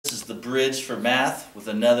the bridge for math with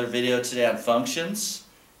another video today on functions.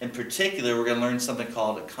 In particular, we're going to learn something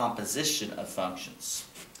called a composition of functions.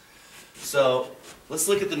 So let's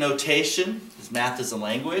look at the notation, because math is a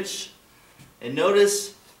language. And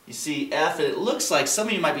notice you see f, and it looks like some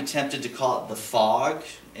of you might be tempted to call it the fog,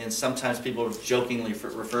 and sometimes people jokingly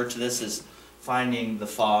refer to this as finding the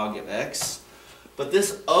fog of x. But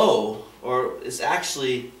this O, is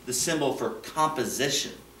actually the symbol for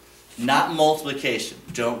composition, not multiplication.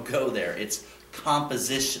 Don't go there. It's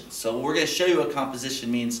composition. So we're going to show you what composition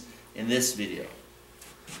means in this video.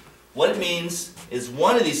 What it means is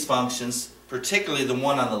one of these functions, particularly the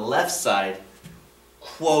one on the left side,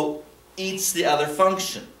 quote, eats the other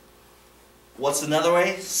function. What's another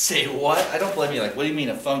way? Say what? I don't blame you. Like, what do you mean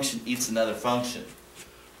a function eats another function?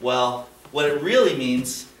 Well, what it really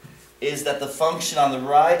means is that the function on the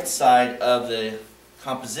right side of the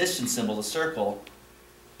composition symbol, the circle,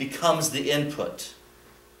 becomes the input.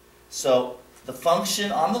 So the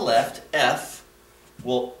function on the left, f,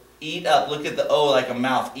 will eat up, look at the O like a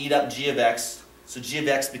mouth, eat up g of x, so g of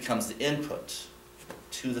x becomes the input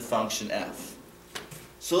to the function f.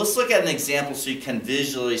 So let's look at an example so you can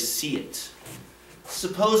visually see it.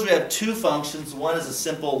 Suppose we have two functions. One is a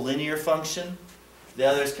simple linear function. The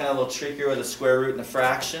other is kind of a little trickier with a square root and a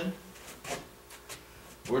fraction.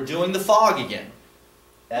 We're doing the fog again.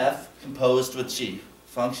 F composed with g.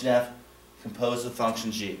 Function f composed with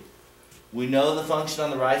function g. We know the function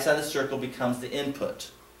on the right side of the circle becomes the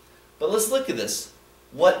input. But let's look at this.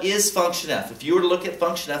 What is function f? If you were to look at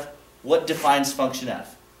function f, what defines function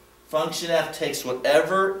f? Function f takes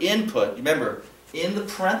whatever input, remember, in the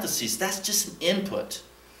parentheses, that's just an input.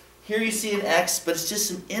 Here you see an x, but it's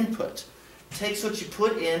just an input. It takes what you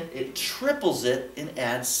put in, it triples it, and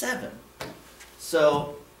adds 7.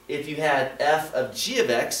 So if you had f of g of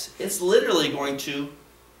x, it's literally going to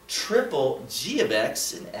triple g of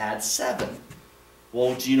x and add 7.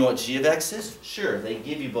 Well, do you know what g of x is? Sure, they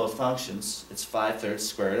give you both functions. It's 5/3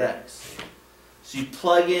 square root of x. So you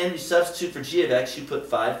plug in, you substitute for g of x, you put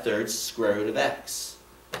 5/3 square root of x.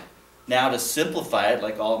 Now to simplify it,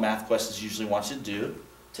 like all math questions usually want you to do,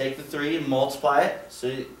 take the 3 and multiply it, so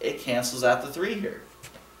it cancels out the 3 here.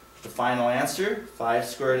 The final answer, 5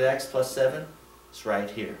 square root of x plus 7, is right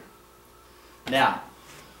here. Now,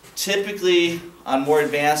 typically on more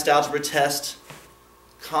advanced algebra tests,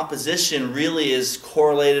 composition really is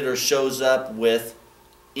correlated or shows up with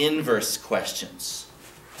inverse questions,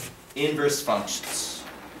 inverse functions.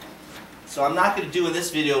 So I'm not going to do in this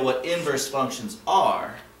video what inverse functions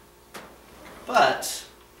are, but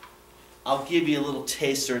I'll give you a little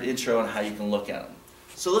taste or an intro on how you can look at them.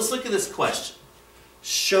 So let's look at this question.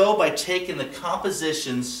 Show by taking the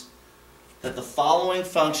compositions that the following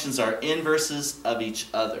functions are inverses of each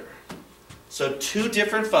other. So two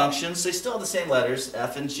different functions, they still have the same letters,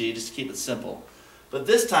 f and g, just to keep it simple. But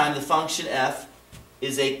this time the function f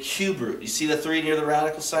is a cube root. You see the 3 near the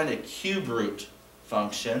radical sign? A cube root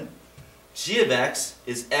function. G of x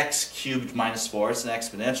is x cubed minus 4. It's an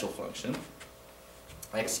exponential function.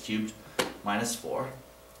 X cubed minus 4.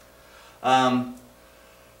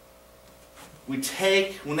 We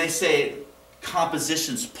take, when they say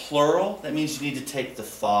compositions plural, that means you need to take the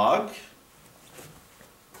fog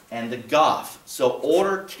and the goff. So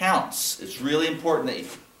order counts. It's really important that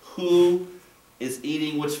who is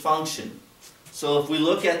eating which function. So if we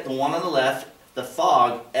look at the one on the left, the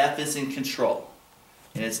fog, f is in control.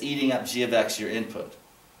 And it's eating up g of x, your input.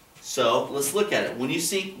 So let's look at it. When you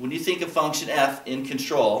think of function f in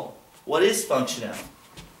control, what is function f?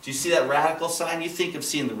 Do you see that radical sign? You think of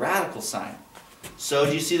seeing the radical sign. So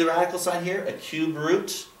do you see the radical sign here? A cube root.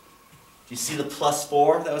 Do you see the plus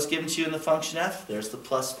 4 that was given to you in the function f? There's the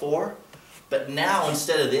plus 4. But now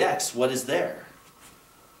instead of the x, what is there?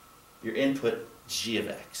 Your input, g of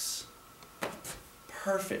x.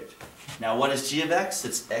 Perfect. Now what is g of x?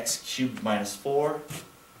 It's x cubed minus 4.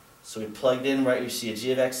 So we plugged in, right, you see a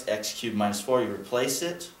g of x, x cubed minus 4, you replace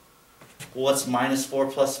it. Well, what's minus 4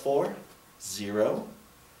 plus 4? 0.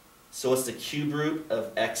 So what's the cube root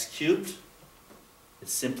of x cubed?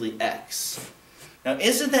 It's simply x. Now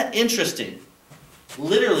isn't that interesting?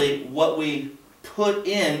 Literally what we put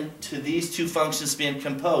in to these two functions being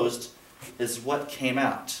composed is what came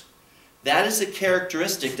out. That is a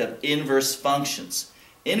characteristic of inverse functions.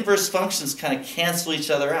 Inverse functions kind of cancel each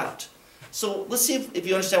other out. So let's see if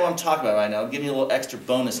you understand what I'm talking about right now. I'll give you a little extra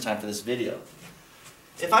bonus time for this video.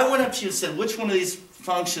 If I went up to you and said, which one of these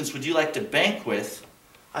functions would you like to bank with?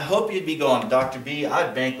 I hope you'd be going, Dr. B,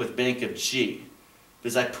 I'd bank with bank of G.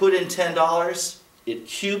 Because I put in $10, it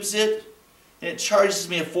cubes it, and it charges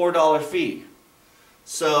me a $4 fee.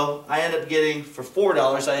 So I end up getting, for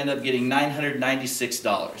 $4, I end up getting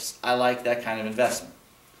 $996. I like that kind of investment.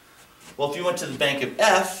 Well, if you went to the Bank of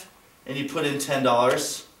F and you put in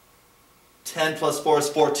 $10, 10 plus 4 is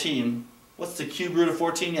 14. What's the cube root of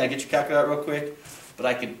 14? Yeah, get your calculator out real quick. But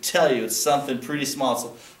I can tell you it's something pretty small.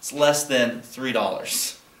 So it's less than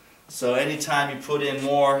 $3. So anytime you put in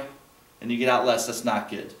more and you get out less, that's not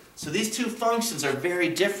good. So these two functions are very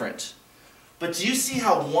different. But do you see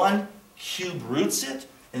how one cube roots it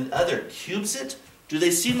and the other cubes it? Do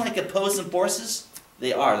they seem like opposing forces?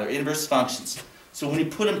 They are. They're inverse functions. So when you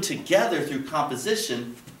put them together through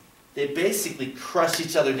composition, they basically crush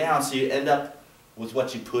each other down, so you end up with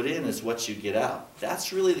what you put in is what you get out.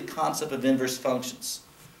 That's really the concept of inverse functions.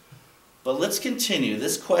 But let's continue.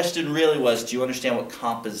 This question really was, do you understand what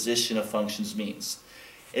composition of functions means?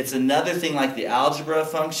 It's another thing like the algebra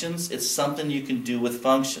of functions. It's something you can do with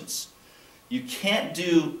functions. You can't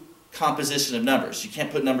do composition of numbers. You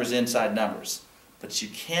can't put numbers inside numbers. But you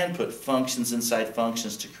can put functions inside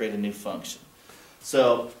functions to create a new function.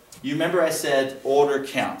 So, you remember I said order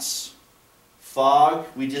counts. Fog,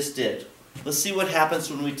 we just did. Let's see what happens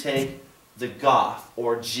when we take the Goth,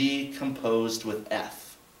 or G composed with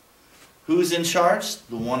F. Who's in charge?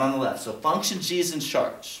 The one on the left. So function G is in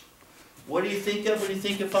charge. What do you think of when you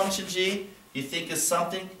think of function G? You think of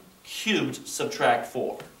something cubed subtract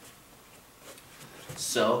 4.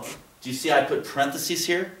 So, do you see I put parentheses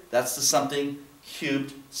here? That's the something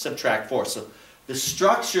cubed subtract 4. So the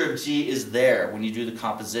structure of G is there when you do the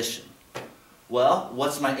composition. Well,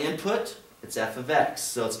 what's my input? It's f of x.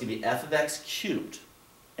 So it's going to be f of x cubed.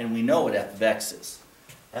 And we know what f of x is.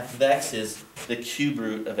 F of x is the cube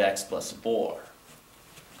root of x plus 4.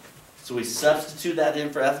 So we substitute that in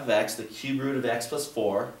for f of x, the cube root of x plus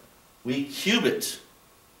 4. We cube it.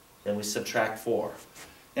 Then we subtract 4.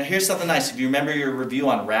 Now here's something nice. If you remember your review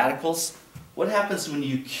on radicals, what happens when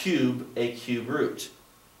you cube a cube root?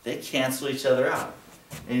 They cancel each other out.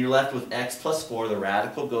 And you're left with x plus 4. The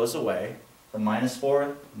radical goes away. The minus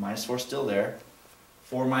 4 is still there.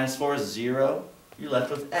 4 minus 4 is 0. You're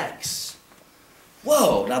left with x.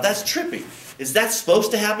 Whoa, now that's trippy. Is that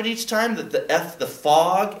supposed to happen each time, that the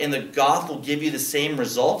fog and the Goth will give you the same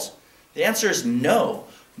result? The answer is no.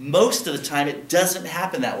 Most of the time it doesn't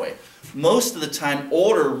happen that way. Most of the time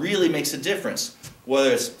order really makes a difference.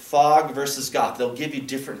 Whether it's fog versus Goth, they'll give you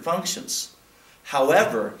different functions.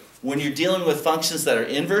 However, when you're dealing with functions that are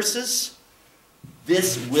inverses,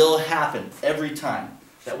 this will happen every time.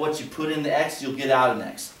 That what you put in the x, you'll get out an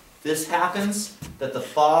x. This happens, that the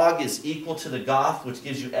fog is equal to the Goth, which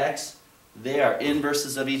gives you x. They are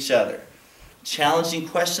inverses of each other. Challenging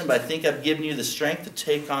question, but I think I've given you the strength to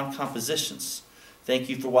take on compositions. Thank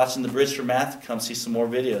you for watching The Bridge for Math. Come see some more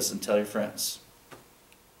videos and tell your friends.